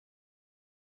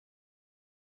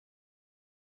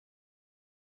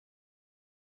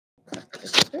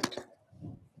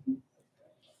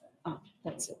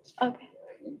That's it. Okay.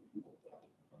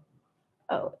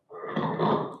 Oh.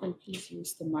 And please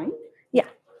use the mic. Yeah.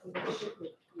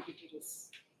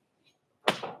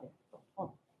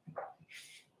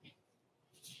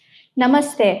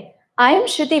 Namaste. I am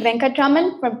Shruthi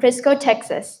Venkataraman from Frisco,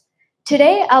 Texas.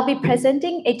 Today, I'll be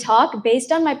presenting a talk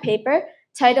based on my paper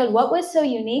titled What Was So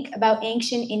Unique About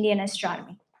Ancient Indian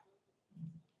Astronomy?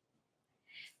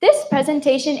 This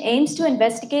presentation aims to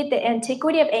investigate the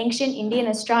antiquity of ancient Indian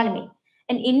astronomy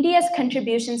and India's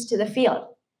contributions to the field.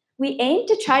 We aim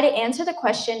to try to answer the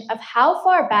question of how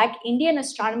far back Indian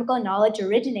astronomical knowledge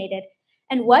originated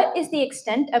and what is the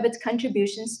extent of its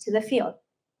contributions to the field.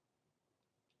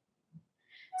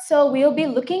 So we'll be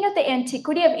looking at the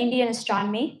antiquity of Indian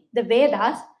astronomy, the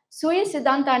Vedas, Surya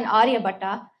Siddhanta and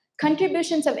Aryabhatta,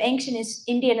 contributions of ancient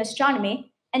Indian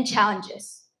astronomy, and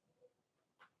challenges.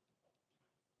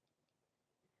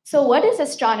 So what is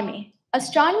astronomy?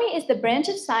 Astronomy is the branch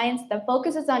of science that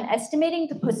focuses on estimating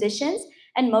the positions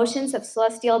and motions of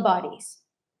celestial bodies.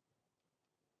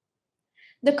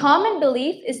 The common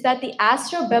belief is that the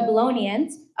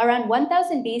Astro-Babylonians, around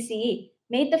 1000 BCE,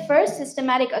 made the first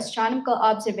systematic astronomical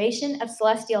observation of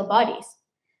celestial bodies.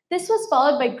 This was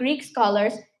followed by Greek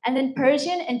scholars and then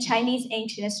Persian and Chinese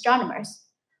ancient astronomers.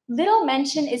 Little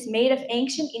mention is made of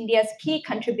ancient India's key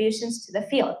contributions to the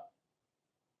field.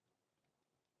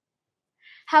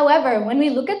 However, when we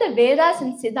look at the Vedas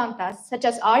and Siddhantas, such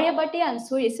as Aryabhatta and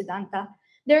Surya Siddhanta,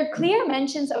 there are clear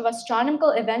mentions of astronomical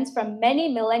events from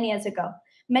many millennia ago,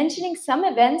 mentioning some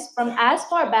events from as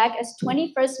far back as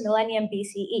 21st millennium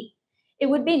BCE. It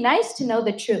would be nice to know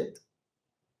the truth.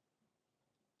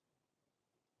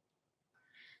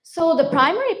 So the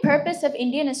primary purpose of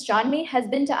Indian astronomy has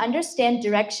been to understand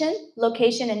direction,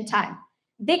 location, and time.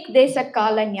 Dik Desa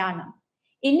Kala Jnana.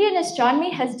 Indian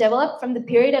astronomy has developed from the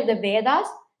period of the Vedas,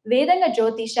 Vedanga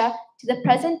Jyotisha, to the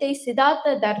present-day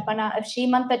Siddhartha Darpana of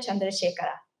Srimanta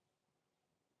Chandrasekhara.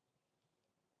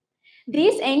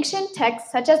 These ancient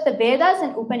texts, such as the Vedas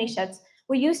and Upanishads,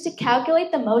 were used to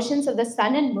calculate the motions of the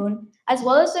sun and moon, as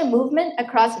well as their movement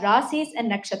across rasis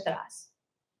and nakshatras.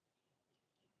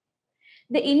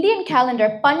 The Indian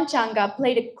calendar Panchanga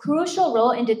played a crucial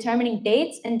role in determining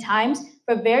dates and times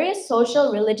for various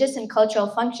social, religious, and cultural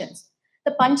functions.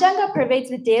 The Panchanga pervades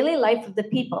the daily life of the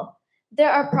people. There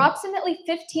are approximately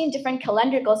 15 different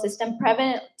calendrical systems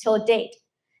prevalent till date.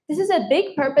 This is a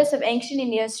big purpose of ancient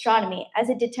Indian astronomy as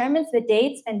it determines the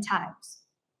dates and times.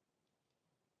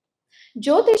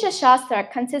 Jyotisha Shastra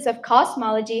consists of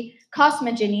cosmology,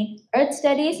 cosmogony, earth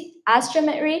studies,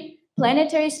 astrometry,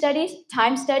 planetary studies,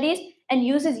 time studies, and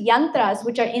uses yantras,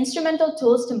 which are instrumental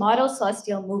tools to model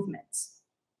celestial movements.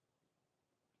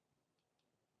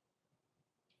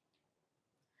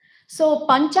 So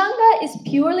Panchanga is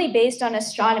purely based on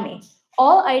astronomy.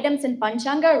 All items in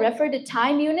Panchanga refer to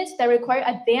time units that require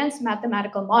advanced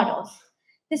mathematical models.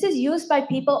 This is used by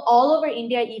people all over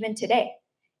India even today.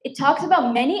 It talks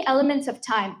about many elements of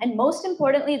time, and most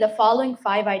importantly, the following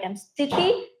 5 items: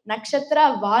 Tithi,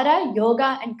 Nakshatra, Vara,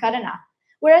 Yoga, and Karana,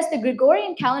 whereas the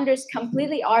Gregorian calendar is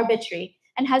completely arbitrary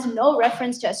and has no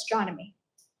reference to astronomy.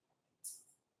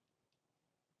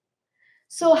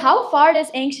 So how far does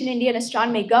ancient Indian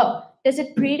astronomy go? Does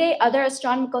it predate other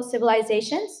astronomical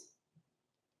civilizations?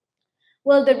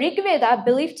 Well, the Rig Veda,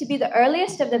 believed to be the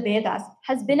earliest of the Vedas,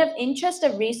 has been of interest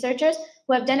of researchers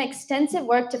who have done extensive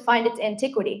work to find its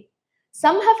antiquity.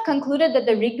 Some have concluded that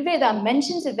the Rig Veda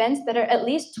mentions events that are at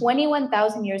least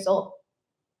 21,000 years old.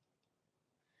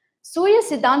 Surya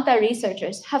Siddhanta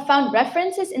researchers have found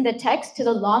references in the text to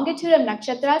the longitude of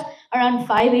nakshatras around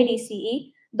 580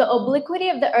 CE, the obliquity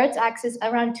of the Earth's axis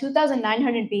around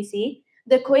 2900 BC,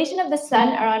 the equation of the Sun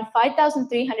around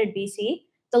 5300 BC,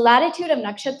 the latitude of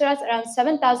nakshatras around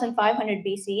 7500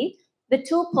 BC, the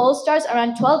 2 pole stars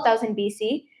around 12,000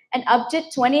 BC, and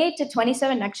Abjit 28 to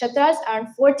 27 nakshatras around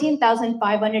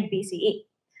 14,500 BCE.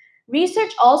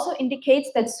 Research also indicates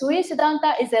that Surya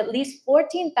Siddhanta is at least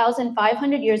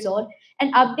 14,500 years old,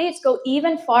 and updates go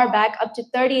even far back up to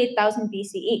 38,000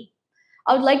 BCE.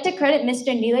 I would like to credit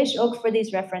Mr. Nilesh Oak for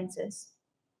these references.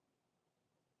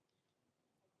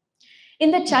 In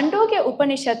the Chandogya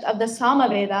Upanishad of the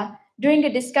Samaveda, during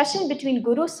a discussion between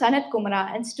Guru Sanat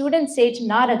Kumara and student sage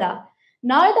Narada,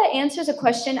 Narada answers a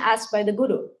question asked by the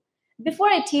Guru. Before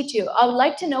I teach you, I would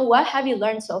like to know what have you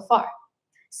learned so far?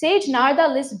 Sage Narada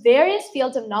lists various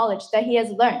fields of knowledge that he has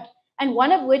learned, and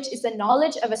one of which is the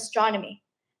knowledge of astronomy.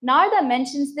 Narada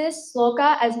mentions this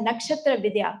sloka as Nakshatra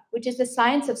Vidya, which is the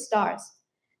science of stars.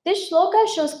 This shloka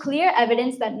shows clear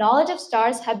evidence that knowledge of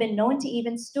stars have been known to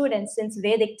even students since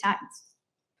Vedic times.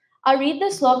 I'll read the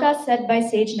sloka said by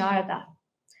sage Narada.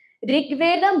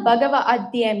 Rigvedam Bhagava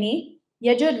Adyami,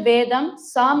 Yajurvedam,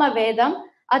 Samavedam,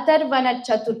 Atharvana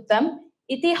Chaturtham,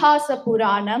 Itihasa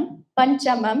Puranam,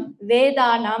 Panchamam,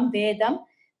 Vedanam Vedam,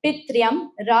 Pitryam,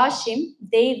 Rashim,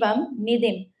 Devam,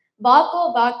 Nidim,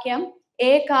 Vako Vakyam,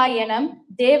 Ekayanam,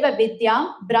 Deva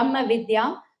Vidyam, Brahma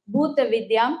Vidyam, Bhuta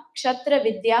Vidyam, Kshatra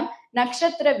Vidyam,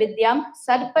 Nakshatra Vidyam,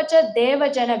 Sarpacha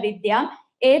Devajana Vidyam,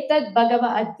 Etad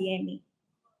Bhagava Adyami.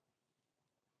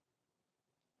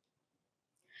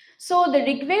 So the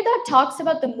Rig Veda talks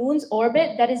about the moon's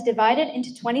orbit that is divided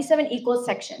into 27 equal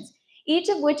sections, each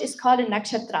of which is called a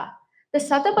nakshatra. The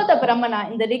Satapada Brahmana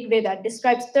in the Rig Veda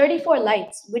describes 34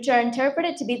 lights, which are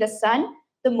interpreted to be the sun,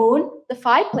 the moon, the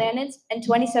 5 planets, and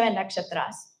 27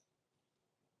 nakshatras.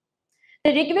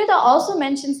 The Rig Veda also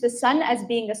mentions the sun as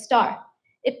being a star.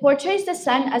 It portrays the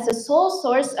sun as the sole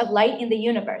source of light in the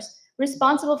universe,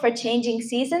 responsible for changing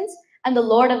seasons and the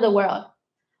Lord of the world.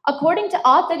 According to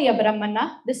Atharya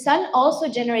Brahmana, the sun also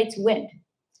generates wind.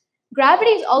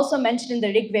 Gravity is also mentioned in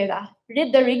the Rig Veda.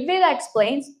 The Rig Veda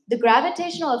explains the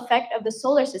gravitational effect of the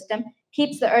solar system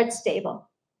keeps the earth stable.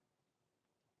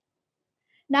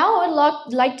 Now I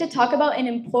would like to talk about an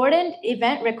important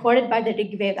event recorded by the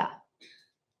Rig Veda.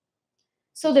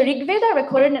 So the Rig Veda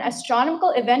recorded an astronomical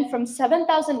event from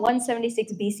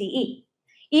 7176 BCE.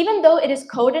 Even though it is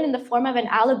coded in the form of an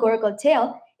allegorical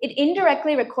tale, it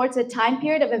indirectly records a time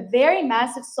period of a very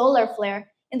massive solar flare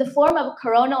in the form of a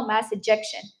coronal mass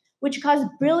ejection, which caused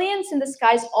brilliance in the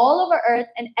skies all over Earth,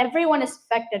 and everyone is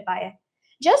affected by it.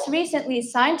 Just recently,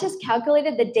 scientists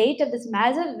calculated the date of this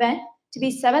massive event to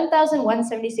be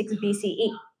 7176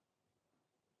 BCE.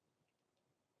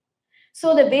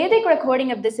 So the Vedic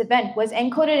recording of this event was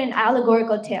encoded in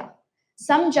allegorical tale.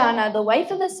 Samjana, the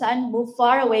wife of the sun, moved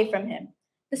far away from him.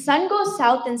 The sun goes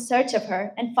south in search of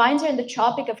her and finds her in the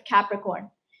Tropic of Capricorn.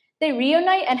 They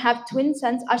reunite and have twin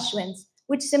sons Ashwins,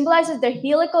 which symbolizes their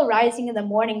heliacal rising in the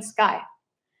morning sky.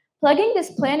 Plugging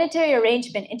this planetary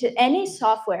arrangement into any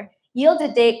software yields a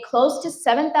date close to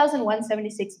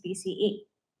 7176 BCE.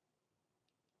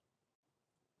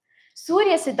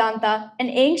 Surya Siddhanta, an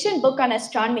ancient book on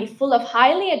astronomy full of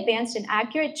highly advanced and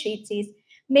accurate treatises,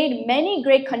 made many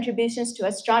great contributions to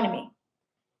astronomy.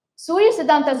 Surya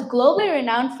Siddhanta is globally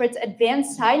renowned for its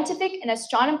advanced scientific and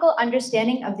astronomical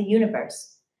understanding of the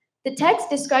universe. The text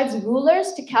describes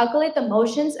rulers to calculate the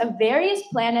motions of various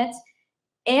planets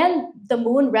and the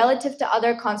moon relative to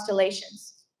other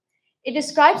constellations. It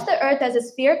describes the Earth as a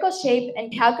spherical shape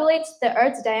and calculates the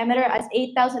Earth's diameter as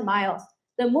 8,000 miles,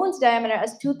 the moon's diameter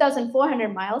as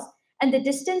 2,400 miles, and the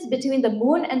distance between the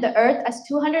moon and the Earth as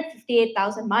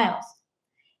 258,000 miles.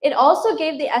 It also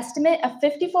gave the estimate of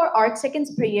 54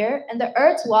 arcseconds per year and the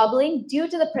Earth's wobbling due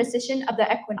to the precession of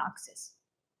the equinoxes.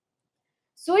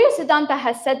 Surya Siddhanta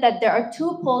has said that there are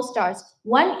 2 pole stars,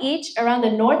 one each around the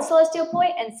north celestial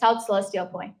point and south celestial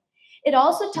point. It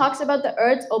also talks about the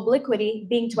Earth's obliquity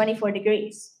being 24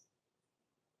 degrees.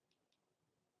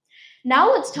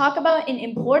 Now let's talk about an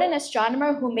important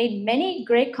astronomer who made many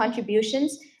great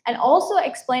contributions and also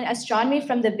explained astronomy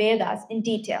from the Vedas in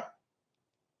detail.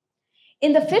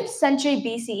 In the 5th century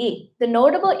BCE, the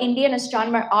notable Indian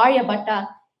astronomer Aryabhatta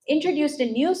introduced a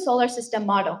new solar system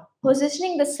model,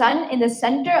 positioning the sun in the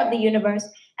center of the universe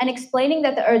and explaining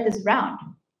that the Earth is round.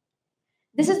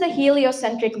 This is the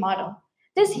heliocentric model.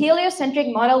 This heliocentric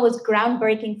model was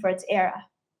groundbreaking for its era.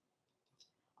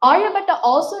 Aryabhatta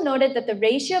also noted that the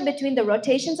ratio between the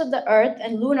rotations of the Earth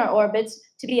and lunar orbits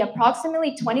to be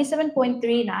approximately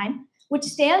 27.39, which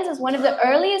stands as one of the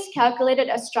earliest calculated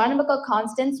astronomical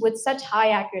constants with such high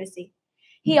accuracy.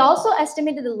 He also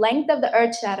estimated the length of the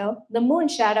Earth shadow, the moon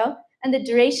shadow, and the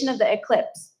duration of the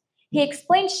eclipse. He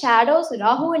explained shadows,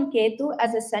 Rahu and Ketu,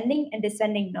 as ascending and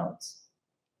descending nodes.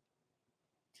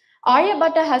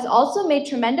 Aryabhatta has also made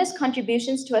tremendous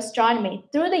contributions to astronomy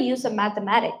through the use of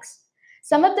mathematics.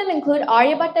 Some of them include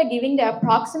Aryabhatta giving the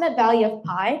approximate value of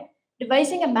pi,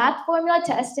 devising a math formula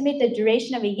to estimate the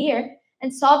duration of a year,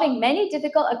 and solving many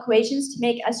difficult equations to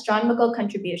make astronomical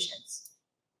contributions.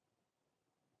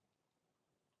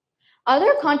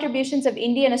 Other contributions of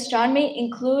Indian astronomy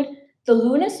include the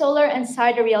lunisolar and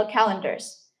sidereal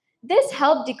calendars. This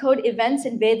helped decode events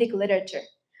in Vedic literature.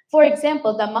 For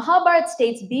example, the Mahabharata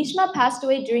states Bhishma passed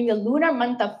away during the lunar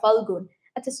month of Falgun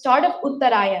at the start of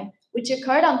Uttarayan, which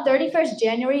occurred on 31st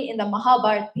January in the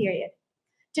Mahabharata period.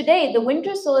 Today, the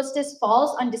winter solstice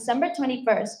falls on December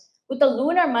 21st, with the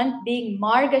lunar month being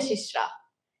Margashishra.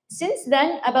 Since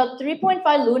then, about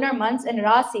 3.5 lunar months and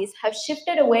rasis have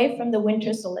shifted away from the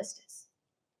winter solstice.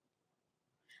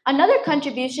 Another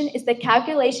contribution is the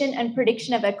calculation and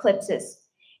prediction of eclipses.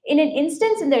 In an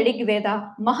instance in the Rig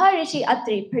Veda, Maharishi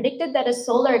Atri predicted that a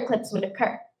solar eclipse would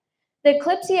occur. The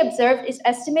eclipse he observed is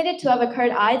estimated to have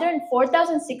occurred either in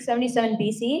 4677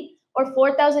 BC or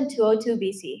 4202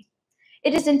 BC.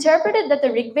 It is interpreted that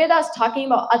the Rig Veda is talking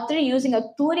about Atri using a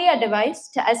Turiya device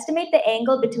to estimate the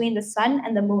angle between the sun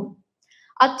and the moon.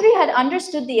 Atri had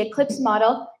understood the eclipse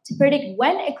model to predict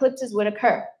when eclipses would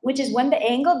occur, which is when the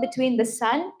angle between the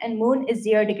sun and moon is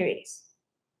 0 degrees.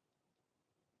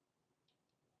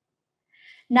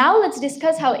 Now let's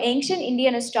discuss how ancient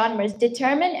Indian astronomers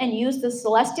determined and used the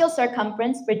celestial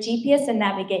circumference for GPS and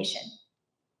navigation.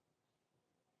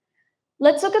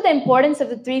 Let's look at the importance of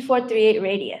the 3438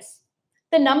 radius.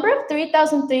 The number of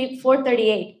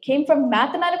 3438 came from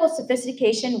mathematical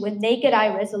sophistication with naked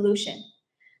eye resolution.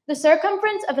 The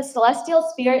circumference of a celestial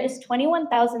sphere is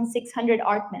 21,600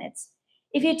 arc minutes.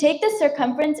 If you take the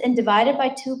circumference and divide it by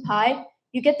 2 pi,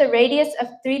 you get the radius of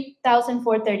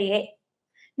 3,438.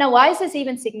 Now, why is this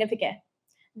even significant?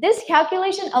 This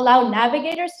calculation allowed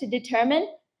navigators to determine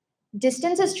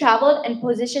distances traveled and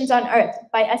positions on Earth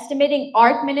by estimating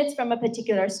arc minutes from a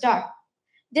particular star.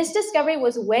 This discovery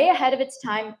was way ahead of its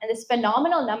time, and this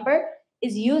phenomenal number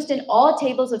is used in all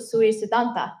tables of Surya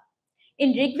Siddhanta.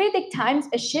 In Rigvedic times,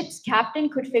 a ship's captain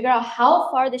could figure out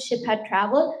how far the ship had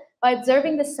traveled by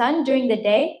observing the sun during the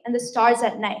day and the stars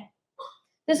at night.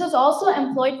 This was also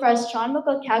employed for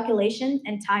astronomical calculations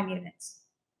and time units.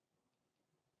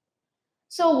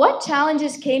 So what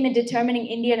challenges came in determining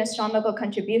Indian astronomical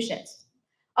contributions?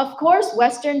 Of course,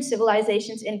 Western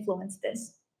civilizations influenced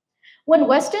this. When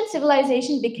Western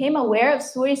civilization became aware of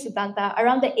Surya Siddhanta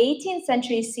around the 18th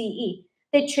century CE,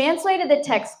 they translated the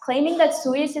text claiming that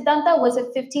Surya Siddhanta was a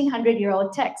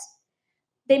 1500-year-old text.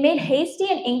 They made hasty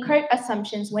and incorrect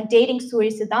assumptions when dating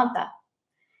Surya Siddhanta.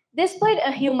 This played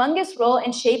a humongous role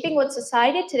in shaping what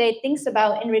society today thinks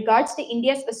about in regards to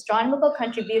India's astronomical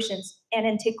contributions and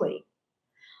antiquity.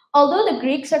 Although the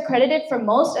Greeks are credited for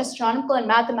most astronomical and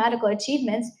mathematical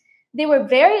achievements, they were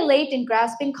very late in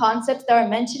grasping concepts that were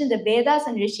mentioned in the Vedas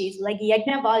and Rishis, like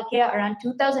Yajnavalkya around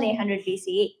 2800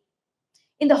 BCE.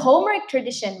 In the Homeric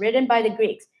tradition written by the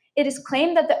Greeks, it is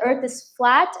claimed that the earth is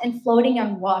flat and floating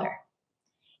on water.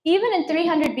 Even in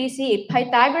 300 BCE,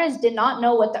 Pythagoras did not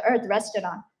know what the earth rested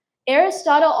on.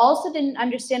 Aristotle also didn't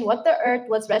understand what the earth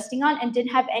was resting on and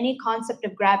didn't have any concept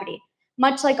of gravity,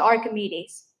 much like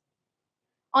Archimedes.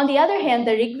 On the other hand,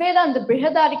 the Rig Veda and the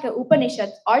Brihadarika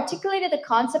Upanishads articulated the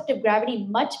concept of gravity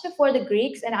much before the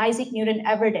Greeks and Isaac Newton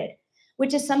ever did,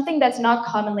 which is something that's not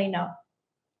commonly known.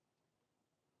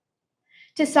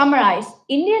 To summarize,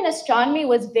 Indian astronomy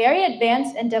was very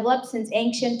advanced and developed since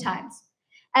ancient times.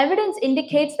 Evidence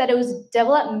indicates that it was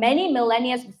developed many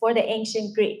millennia before the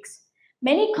ancient Greeks.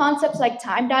 Many concepts like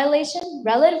time dilation,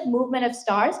 relative movement of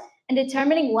stars, and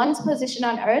determining one's position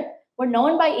on Earth were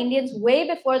known by Indians way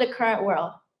before the current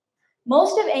world.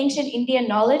 Most of ancient Indian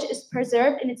knowledge is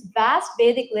preserved in its vast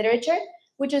Vedic literature,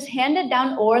 which was handed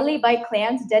down orally by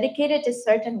clans dedicated to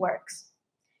certain works.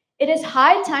 It is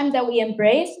high time that we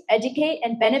embrace, educate,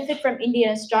 and benefit from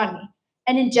Indian astronomy,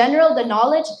 and in general, the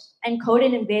knowledge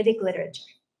encoded in Vedic literature.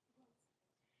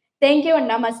 Thank you and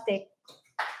namaste.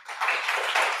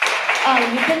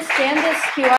 You can scan this QR